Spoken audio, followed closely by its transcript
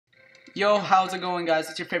Yo, how's it going, guys?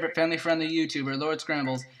 It's your favorite family-friendly YouTuber, Lord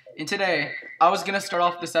Scrambles. And today, I was gonna start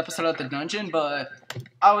off this episode at the dungeon, but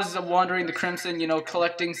I was wandering the Crimson,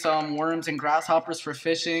 collecting some worms and grasshoppers for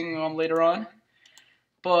fishing later on.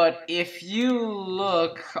 But if you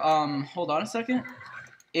look, hold on a second.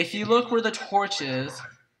 If you look where the torch is,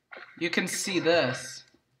 you can see this.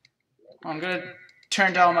 I'm gonna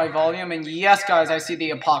turn down my volume, and yes, guys, I see the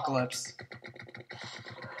apocalypse.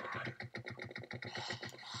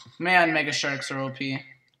 Man, Mega Sharks are OP.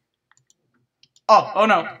 Oh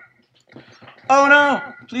no. Oh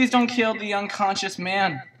no! Please don't kill the unconscious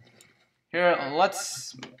man. Here,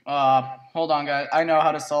 let's, hold on, guys. I know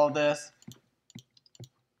how to solve this.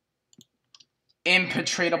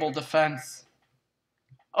 Impenetrable defense.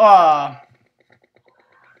 Okay,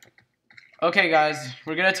 guys,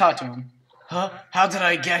 we're gonna talk to him. Huh? How did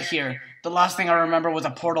I get here? The last thing I remember was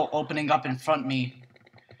a portal opening up in front of me.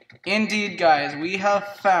 Indeed, guys, we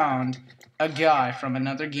have found a guy from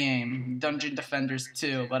another game, Dungeon Defenders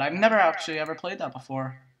 2, but I've never actually ever played that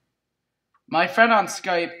before. My friend on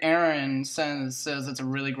Skype, Aaron, says it's a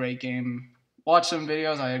really great game. Watch some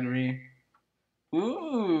videos, I agree.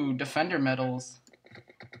 Ooh, Defender medals.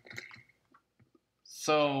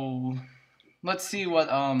 So, let's see what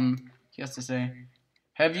he has to say.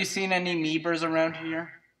 Have you seen any meebers around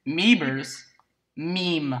here? Meebers?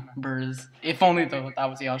 Meme-bers. If only though that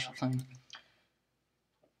was the actual thing.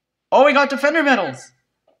 Oh, we got Defender medals!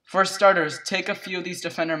 For starters, take a few of these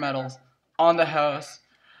Defender medals on the house.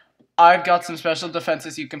 I've got some special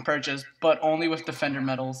defenses you can purchase, but only with Defender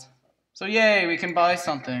medals. So yay, we can buy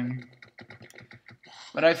something.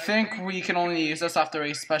 But I think we can only use this after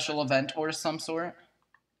a special event or some sort.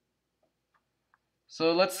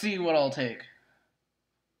 So let's see what I'll take.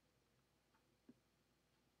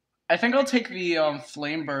 I think I'll take the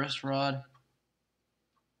Flame Burst rod.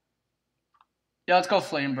 Yeah, let's go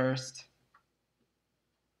Flame Burst.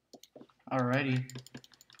 Alrighty.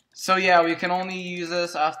 So yeah, we can only use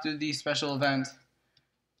this after the special event.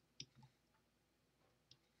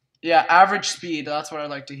 Yeah, average speed, that's what I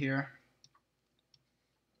like to hear.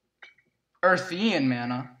 Earthian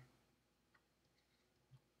mana.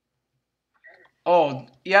 Oh,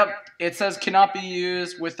 yep, it says cannot be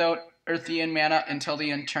used without Earthian mana until the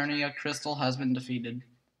Eternia crystal has been defeated.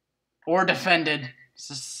 Or defended.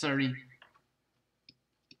 Sorry.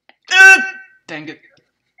 Dang it.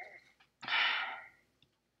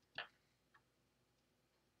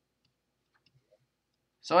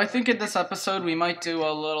 So I think in this episode we might do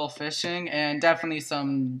a little fishing and definitely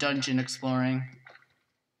some dungeon exploring.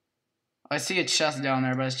 I see a chest down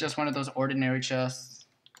there, but it's just one of those ordinary chests.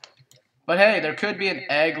 But hey, there could be an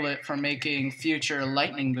egglet for making future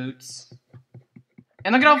lightning boots.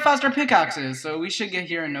 And look at how fast our pickaxe is, so we should get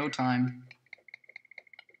here in no time.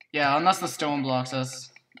 Yeah, unless the stone blocks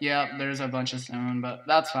us. Yeah, there's a bunch of stone, but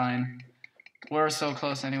that's fine. We're so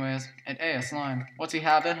close anyways. And hey, a slime. What's he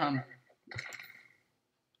having?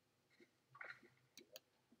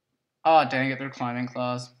 Oh, dang it, they're climbing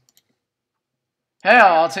claws.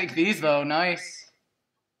 Hell, I'll take these though, nice.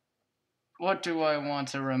 What do I want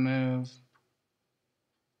to remove?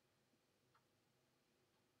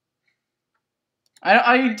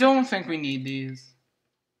 I don't think we need these.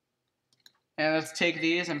 And let's take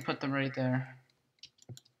these and put them right there.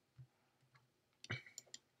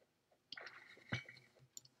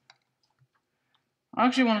 I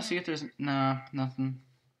actually want to see if there's... Nah, nothing.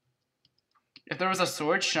 If there was a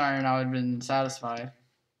sword shine, I would have been satisfied.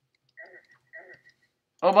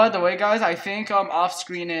 Oh, by the way, guys, I think off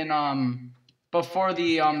screen in before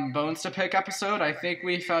the Bones to Pick episode, I think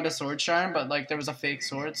we found a sword shine, but like there was a fake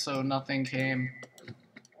sword, so nothing came.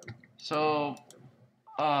 So,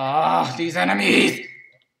 these enemies.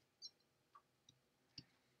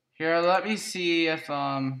 Here, let me see if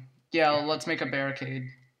yeah, let's make a barricade.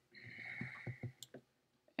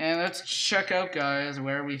 And let's check out, guys,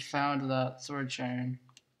 where we found that sword shine.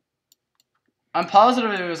 I'm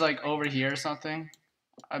positive it was like over here or something.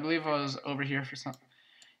 I believe it was over here for something.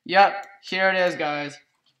 Yep, here it is, guys.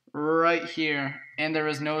 Right here. And there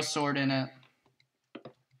was no sword in it.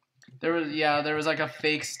 There was like a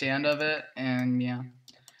fake stand of it, and yeah.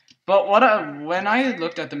 But when I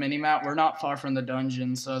looked at the minimap, we're not far from the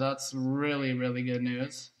dungeon, so that's really, really good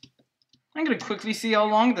news. I'm gonna quickly see how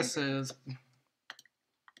long this is.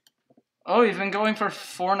 Oh, we've been going for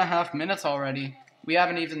 4.5 minutes already. We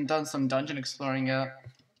haven't even done some dungeon exploring yet.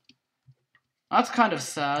 That's kind of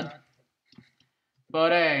sad.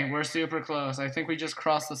 But hey, we're super close. I think we just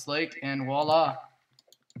crossed this lake and voila.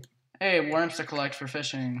 Hey, worms to collect for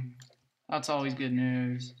fishing. That's always good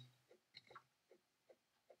news.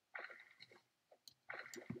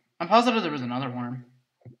 I'm positive there was another worm.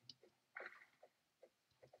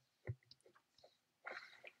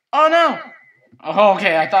 Oh no! Oh,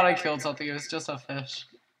 okay, I thought I killed something. It was just a fish.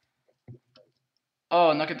 Oh,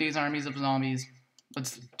 and look at these armies of zombies.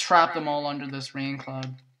 Let's trap them all under this rain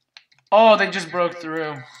cloud. Oh, they just broke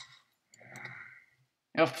through.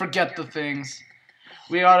 Forget the things.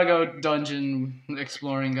 We gotta go dungeon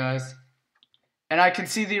exploring, guys. And I can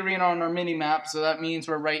see the arena on our mini map, so that means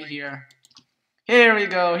we're right here. Here we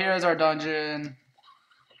go. Here's our dungeon.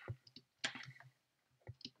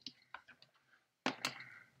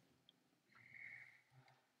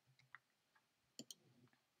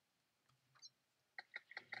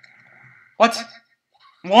 What?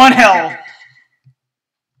 1 health.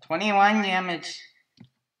 21 damage.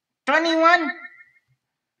 21?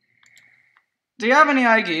 Do you have any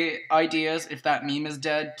ideas if that meme is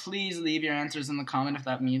dead? Please leave your answers in the comment if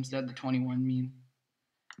that meme's dead, the 21 meme.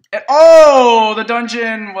 Oh, the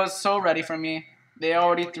dungeon was so ready for me. They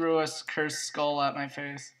already threw a cursed skull at my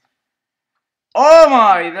face. Oh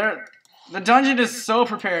my, the dungeon is so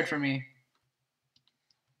prepared for me.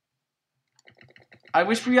 I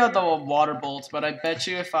wish we had the water bolts, but I bet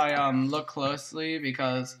you if I look closely,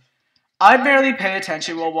 because I barely pay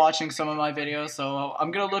attention while watching some of my videos, so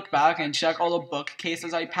I'm gonna look back and check all the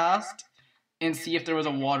bookcases I passed and see if there was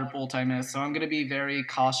a water bolt I missed. So I'm gonna be very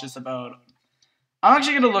cautious about. I'm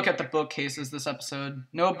actually gonna look at the bookcases this episode.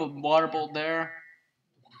 No water bolt there.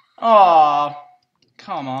 Aw,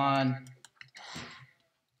 come on.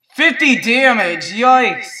 50 damage,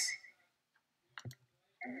 yikes.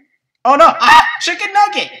 Oh no, chicken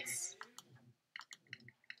nuggets.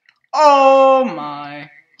 Oh my,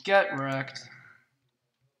 get wrecked.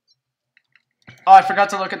 Oh, I forgot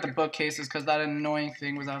to look at the bookcases because that annoying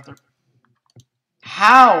thing was out there.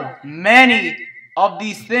 How many of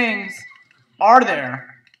these things are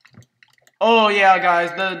there? Oh yeah, guys,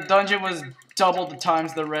 the dungeon was double the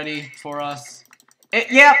times they're ready for us.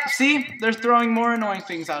 Yep, see? They're throwing more annoying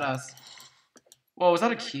things at us. Whoa, was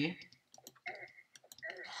that a key?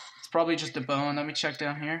 It's probably just a bone. Let me check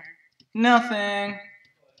down here. Nothing.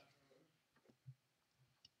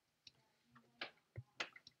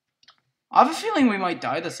 I have a feeling we might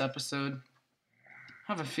die this episode.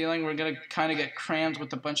 I have a feeling we're gonna kind of get crammed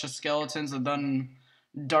with a bunch of skeletons and then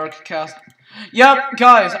dark cast. Yep,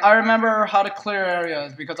 guys, I remember how to clear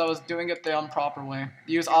areas because I was doing it the improper way.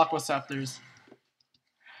 Use aqua scepters.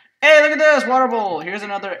 Hey, look at this water bowl. Here's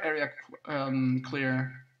another area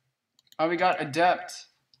clear. Oh, we got adept.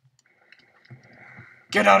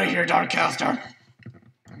 Get out of here, Darkcaster.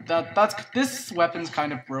 This weapon's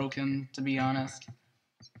kind of broken, to be honest.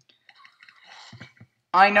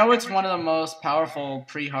 I know it's one of the most powerful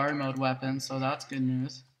pre-hard mode weapons, so that's good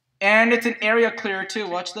news. And it's an area clear too.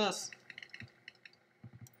 Watch this.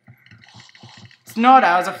 It's not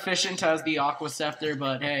as efficient as the aqua scepter,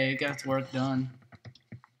 but hey, it gets work done.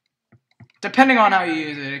 Depending on how you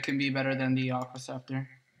use it, it can be better than the aqua scepter.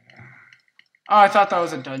 Oh, I thought that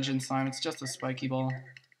was a dungeon slime. It's just a spiky ball.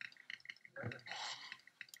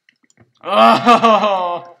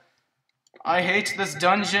 Oh, I hate this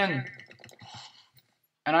dungeon.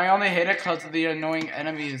 And I only hate it because of the annoying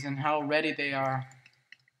enemies and how ready they are.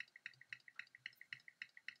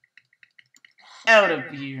 Out of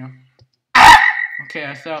here. Okay,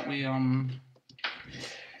 I thought we,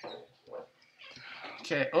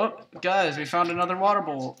 Okay, oh, guys, we found another water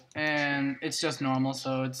bowl. And it's just normal,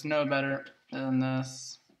 so it's no better than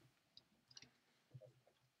this.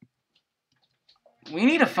 We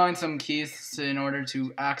need to find some keys in order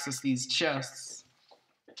to access these chests.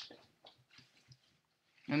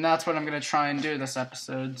 And that's what I'm gonna try and do this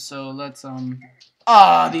episode. So let's,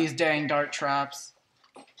 these dang dart traps.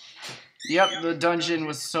 Yep, the dungeon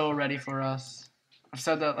was so ready for us. I've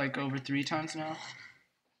said that like over 3 times now.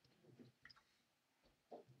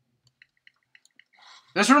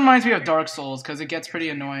 This reminds me of Dark Souls because it gets pretty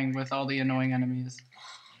annoying with all the annoying enemies.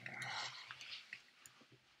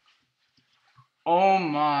 Oh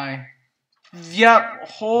my. Yep,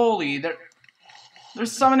 holy, they're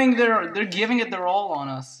summoning they're giving it their all on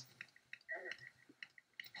us.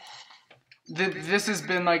 This has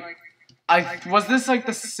been like, was this like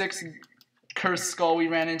the 6th cursed skull we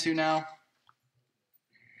ran into now?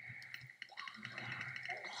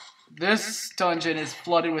 This dungeon is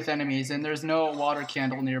flooded with enemies and there's no water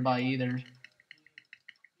candle nearby either.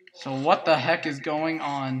 So what the heck is going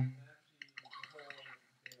on?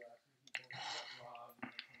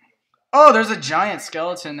 Oh, there's a giant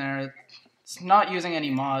skeleton there. It's not using any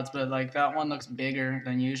mods, but like that one looks bigger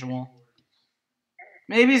than usual.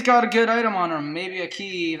 Maybe he's got a good item on him, maybe a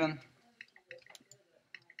key even.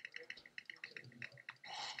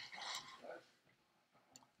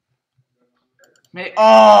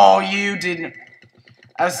 Oh, you didn't.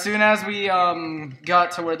 As soon as we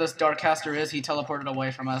got to where this Darkcaster is, he teleported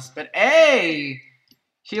away from us. But hey,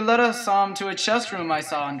 he led us to a chest room I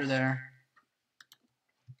saw under there.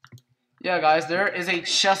 Yeah, guys, there is a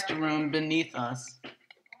chest room beneath us.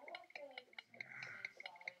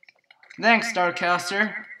 Thanks,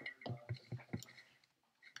 Darkcaster.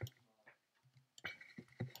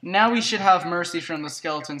 Now we should have mercy from the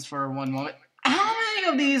skeletons for one moment. How many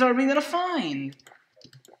of these are we gonna find?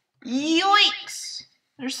 Yoinks!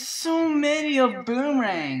 There's so many of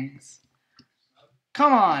boomerangs.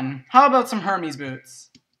 Come on, how about some Hermes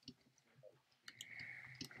boots?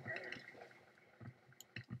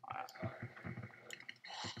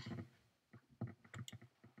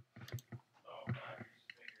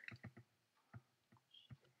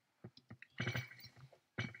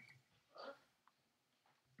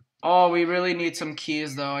 Oh, we really need some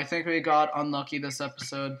keys, though. I think we got unlucky this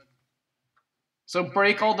episode. So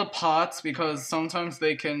break all the pots, because sometimes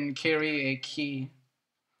they can carry a key.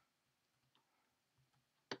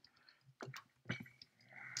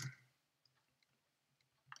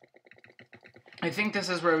 I think this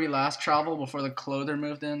is where we last traveled before the clother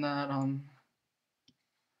moved in that,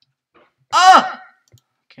 Ah!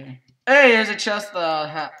 Okay. Hey, here's a chest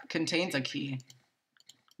that contains a key.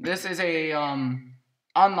 This is a,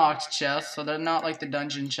 unlocked chest, so they're not like the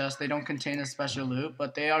dungeon chest. They don't contain a special loot,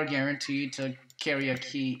 but they are guaranteed to carry a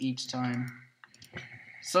key each time.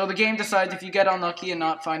 So the game decides if you get unlucky and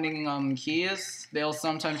not finding keys, they'll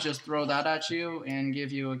sometimes just throw that at you and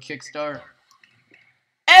give you a kickstart.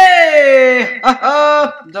 Hey!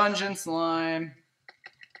 Haha! Dungeon slime.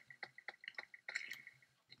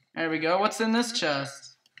 There we go. What's in this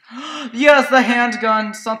chest? Yes, the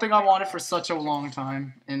handgun. Something I wanted for such a long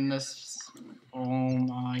time in this. Oh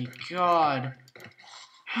my god.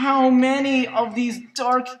 How many of these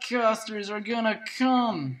Darkcasters are gonna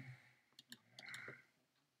come?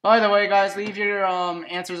 By the way, guys, leave your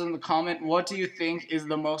answers in the comment. What do you think is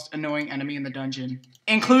the most annoying enemy in the dungeon?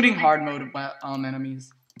 Including hard mode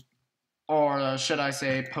enemies. Or should I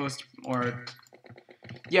say post, or...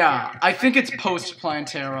 Yeah, I think it's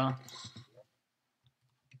post-Plantera.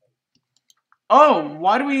 Oh,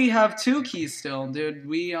 why do we have 2 keys still? Did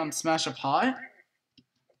we smash a pot?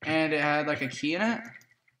 And it had like a key in it?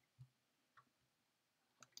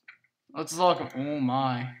 Let's look. Oh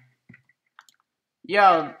my.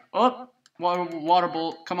 Yeah. Oh, water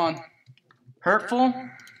bolt. Come on. Hurtful?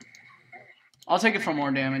 I'll take it for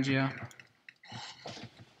more damage, yeah.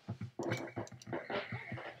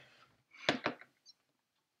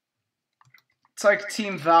 It's like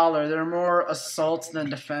Team Valor. They're more assaults than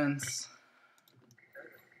defense.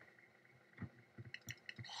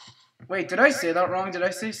 Wait, did I say that wrong? Did I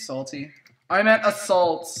say salty? I meant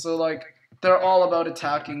assaults, so like, they're all about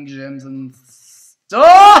attacking gyms and stuff!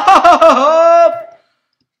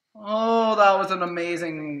 Oh, that was an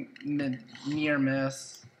amazing near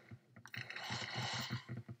miss.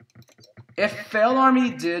 If Fail Army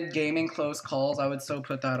did gaming close calls, I would so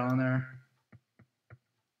put that on there.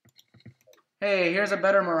 Hey, here's a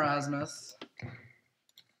better Marasmus.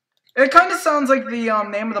 It kind of sounds like the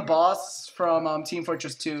name of the boss from Team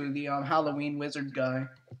Fortress 2, the Halloween wizard guy.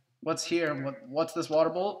 What's here? What's this water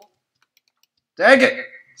bolt? Dang it!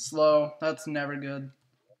 Slow. That's never good.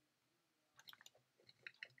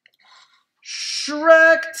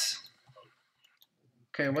 Shrek'd!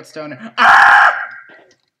 Okay, what's down here? Ah!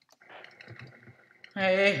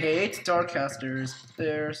 I hate Darkcasters.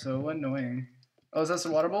 They're so annoying. Oh, is this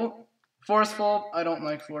a water bolt? Forceful? I don't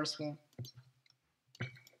like forceful.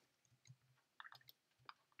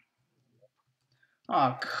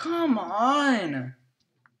 Oh, come on!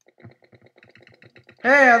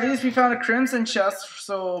 Hey, at least we found a crimson chest,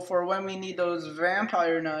 so for when we need those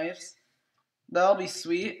vampire knives. That'll be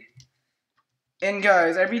sweet. And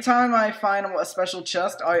guys, every time I find a special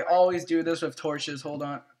chest, I always do this with torches. Hold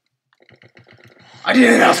on. I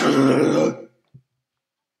didn't ask for that!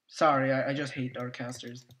 Sorry, I just hate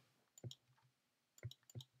Darkcasters.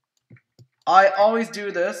 I always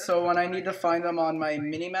do this, so when I need to find them on my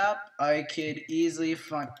minimap, I could easily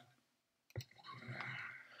find...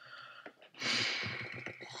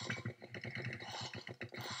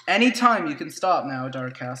 Anytime you can stop now,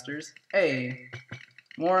 Darkcasters. Hey,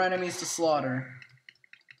 more enemies to slaughter.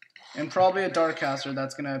 And probably a Darkcaster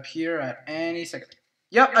that's gonna appear at any second.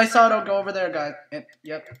 Yep, I saw it. Go over there, guys.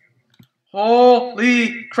 Yep.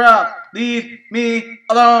 Holy crap! Leave me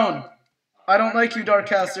alone! I don't like you,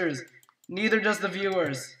 Darkcasters. Neither does the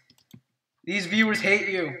viewers. These viewers hate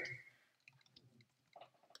you.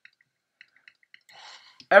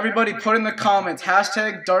 Everybody put in the comments,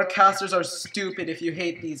 hashtag Darkcasters are stupid if you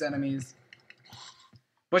hate these enemies.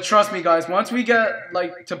 But trust me, guys, once we get,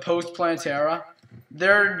 like, to post-Plantera,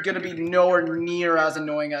 they're gonna be nowhere near as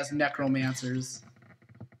annoying as necromancers.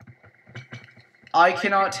 I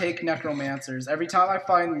cannot take necromancers. Every time I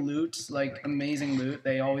find loot, like, amazing loot,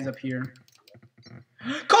 they always appear.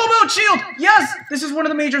 Cobalt shield! Yes! This is one of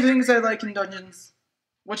the major things I like in dungeons.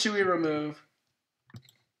 What should we remove?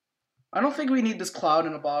 I don't think we need this cloud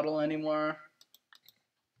in a bottle anymore.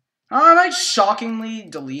 I might shockingly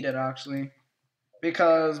delete it, actually.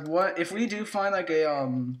 Because what if we do find like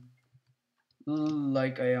a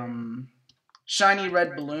shiny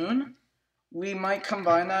red balloon, we might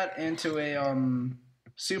combine that into a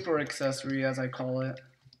super accessory, as I call it.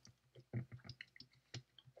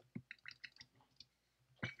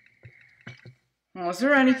 Well, is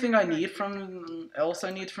there anything I need from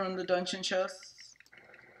the dungeon chests?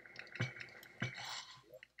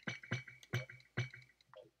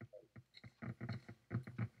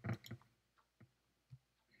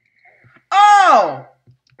 Oh!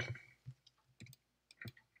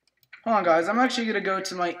 Hold on, guys. I'm actually gonna go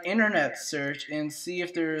to my internet search and see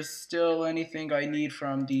if there's still anything I need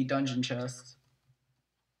from the dungeon chest.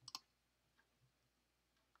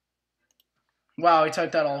 Wow, I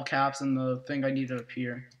typed out all caps and the thing I need to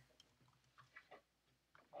appear.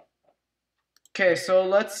 Okay, so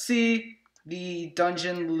let's see the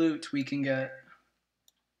dungeon loot we can get.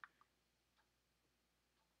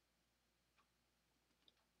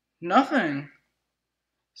 Nothing.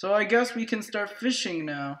 So I guess we can start fishing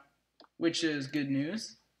now, which is good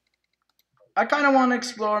news. I kind of want to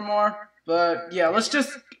explore more, but yeah, let's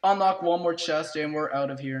just unlock one more chest and we're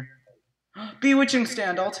out of here. Bewitching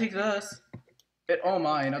stand, I'll take this. Oh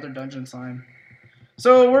my, another dungeon sign.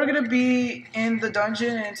 So we're gonna be in the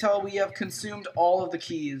dungeon until we have consumed all of the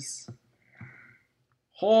keys.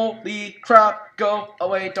 Holy crap, go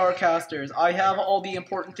away, Darkcasters. I have all the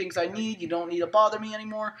important things I need. You don't need to bother me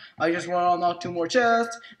anymore. I just want to unlock 2 more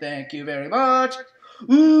chests. Thank you very much.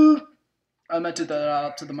 Ooh. I meant to do that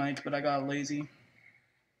out to the mic, but I got lazy.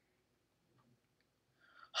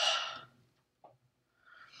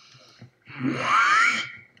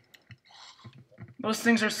 Those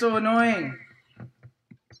things are so annoying.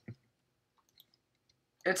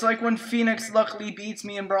 It's like when Phoenix luckily beats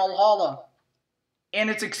me in Brawlhalla. And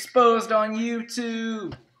it's exposed on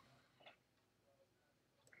YouTube.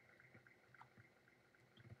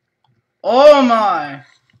 Oh my.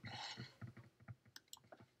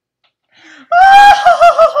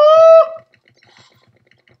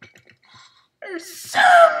 There's so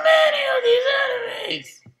many of these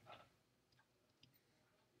enemies.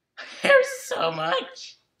 There's so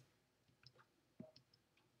much.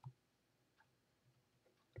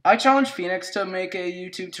 I challenge Phoenix to make a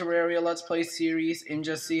YouTube Terraria Let's Play series and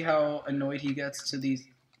just see how annoyed he gets to these.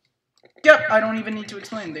 Yep, I don't even need to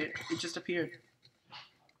explain. It just appeared.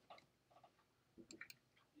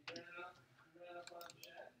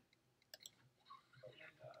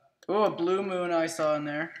 Oh, a blue moon I saw in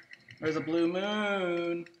there. There's a blue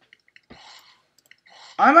moon.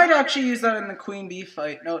 I might actually use that in the Queen Bee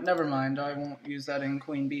fight. No, never mind. I won't use that in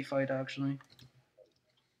Queen Bee fight, actually.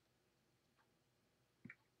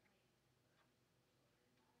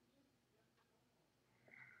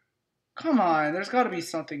 Come on, there's got to be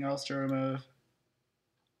something else to remove.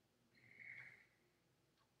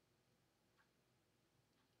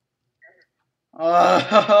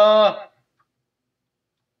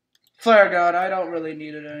 Flare gun, I don't really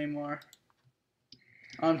need it anymore.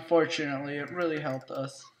 Unfortunately, it really helped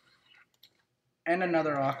us. And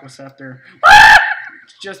another Aqua Scepter.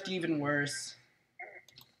 It's just even worse.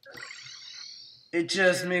 It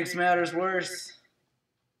just makes matters worse.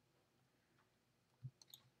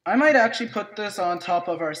 I might actually put this on top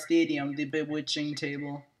of our stadium, the bewitching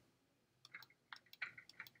table.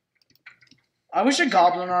 I wish a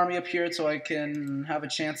goblin army appeared so I can have a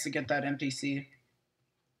chance to get that NPC.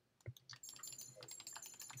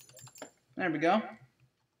 There we go.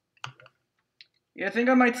 Yeah, I think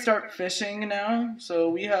I might start fishing now. So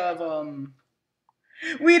we have,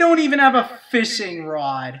 we don't even have a fishing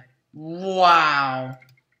rod. Wow.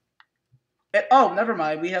 Oh, never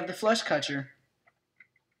mind. We have the flesh catcher.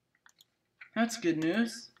 That's good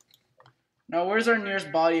news. Now, where's our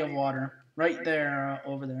nearest body of water? Right there,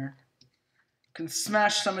 over there. Can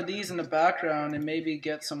smash some of these in the background and maybe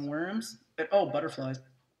get some worms. Oh, butterflies.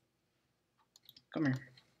 Come here.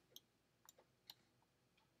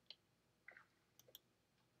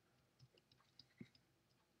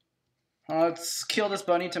 Let's kill this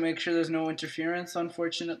bunny to make sure there's no interference,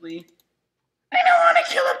 unfortunately. I don't want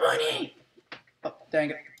to kill a bunny! Oh, dang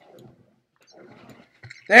it.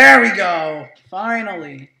 There we go!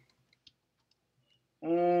 Finally!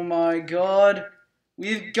 Oh my god.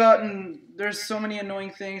 There's so many annoying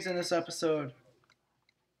things in this episode.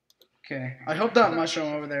 Okay, I hope that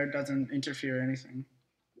mushroom over there doesn't interfere or anything.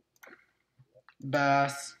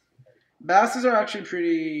 Bass. Basses are actually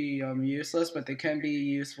pretty useless, but they can be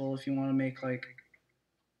useful if you want to make like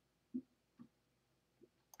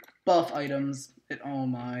buff items. Oh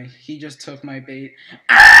my, he just took my bait.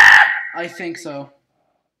 Ah! I think so.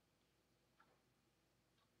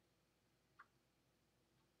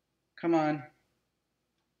 Come on.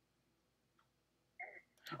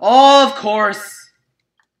 Oh, of course.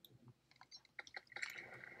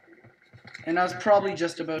 And I was probably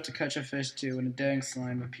just about to catch a fish too when a dang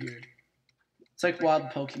slime appeared. It's like wild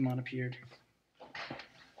Pokemon appeared.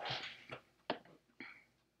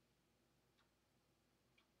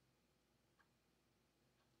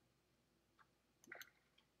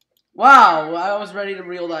 Wow, I was ready to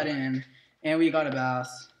reel that in. And we got a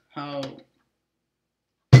bass. How...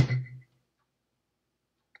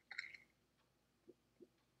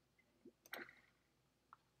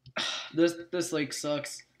 This lake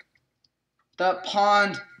sucks. That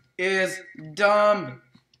pond is dumb.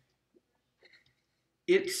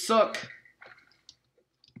 It suck.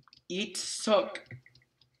 It suck.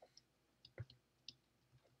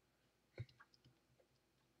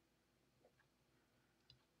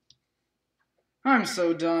 I'm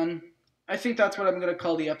so done. I think that's what I'm gonna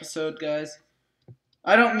call the episode, guys.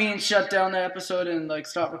 I don't mean shut down the episode and like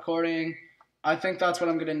stop recording. I think that's what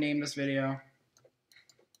I'm gonna name this video.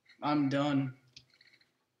 I'm done.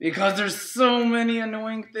 Because there's so many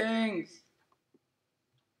annoying things.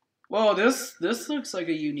 Whoa, this looks like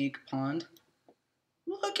a unique pond.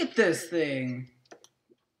 Look at this thing.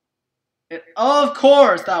 Of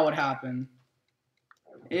course that would happen.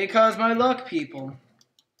 Because my luck, people.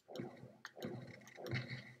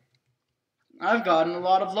 I've gotten a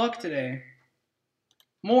lot of luck today.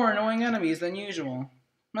 More annoying enemies than usual.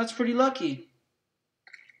 That's pretty lucky.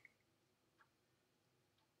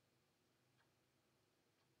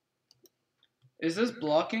 Is this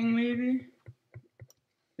blocking, maybe?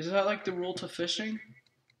 Is that like the rule to fishing?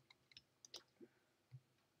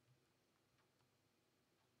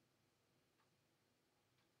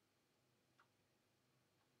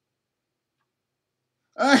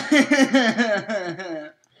 I'm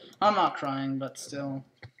not crying, but still.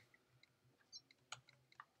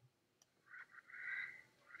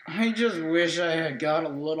 I just wish I had got a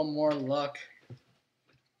little more luck.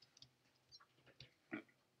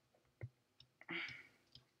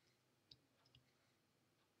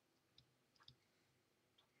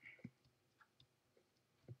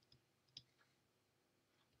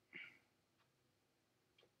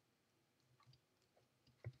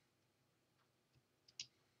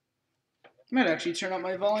 Might actually turn up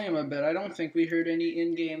my volume a bit. I don't think we heard any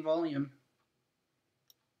in-game volume.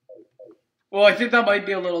 Well, I think that might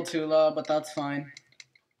be a little too loud, but that's fine.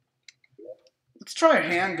 Let's try a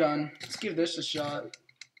handgun. Let's give this a shot.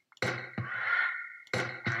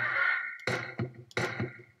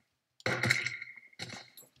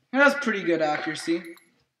 It has pretty good accuracy.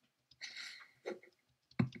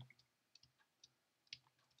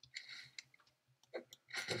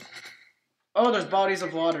 Oh, there's bodies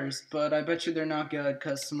of waters, but I bet you they're not good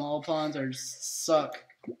because small ponds suck.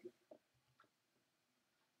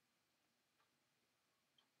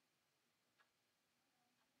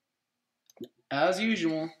 As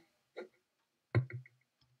usual.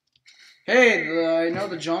 Hey, I know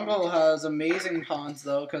the jungle has amazing ponds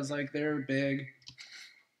though, because like they're big.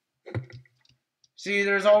 See,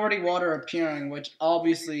 there's already water appearing, which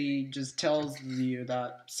obviously just tells you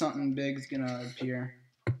that something big's gonna appear.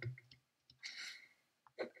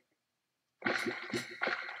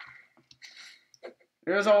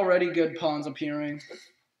 There's already good ponds appearing.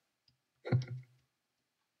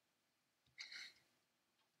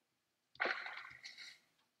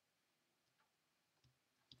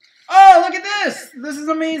 Oh, look at this! This is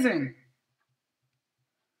amazing!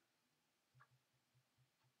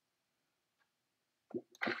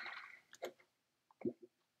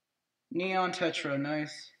 Neon Tetra,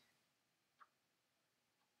 nice.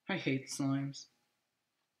 I hate slimes.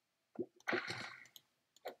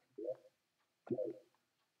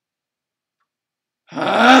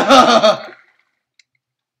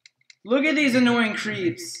 Look at these annoying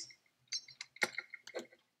creeps.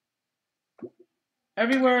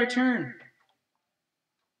 Everywhere I turn.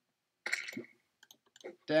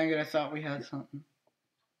 Dang it, I thought we had something.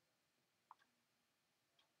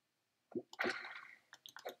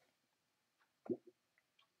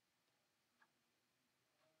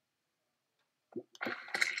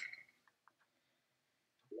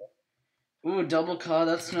 Ooh, Ooh, double COD,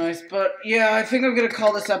 that's nice. But yeah, I think I'm gonna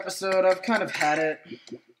call this episode. I've kind of had it.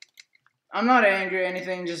 I'm not angry or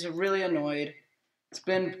anything, just really annoyed. It's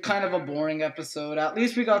been kind of a boring episode. At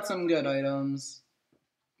least we got some good items.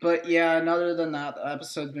 But yeah, and other than that, the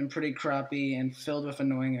episode's been pretty crappy and filled with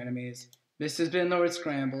annoying enemies. This has been Lord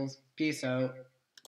Scrambles. Peace out.